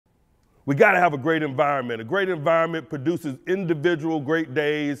We got to have a great environment. A great environment produces individual great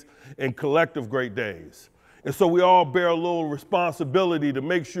days and collective great days. And so we all bear a little responsibility to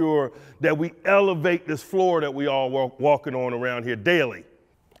make sure that we elevate this floor that we all walking on around here daily.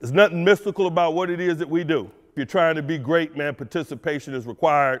 There's nothing mystical about what it is that we do. If you're trying to be great, man, participation is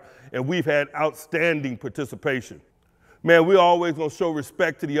required, and we've had outstanding participation. Man, we're always going to show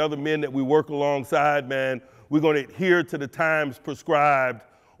respect to the other men that we work alongside, man. We're going to adhere to the times prescribed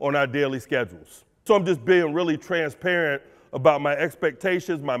on our daily schedules. So I'm just being really transparent about my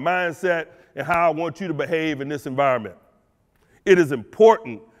expectations, my mindset, and how I want you to behave in this environment. It is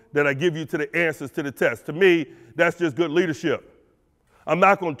important that I give you to the answers to the test. To me, that's just good leadership. I'm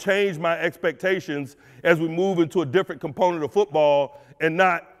not going to change my expectations as we move into a different component of football and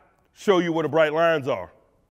not show you where the bright lines are.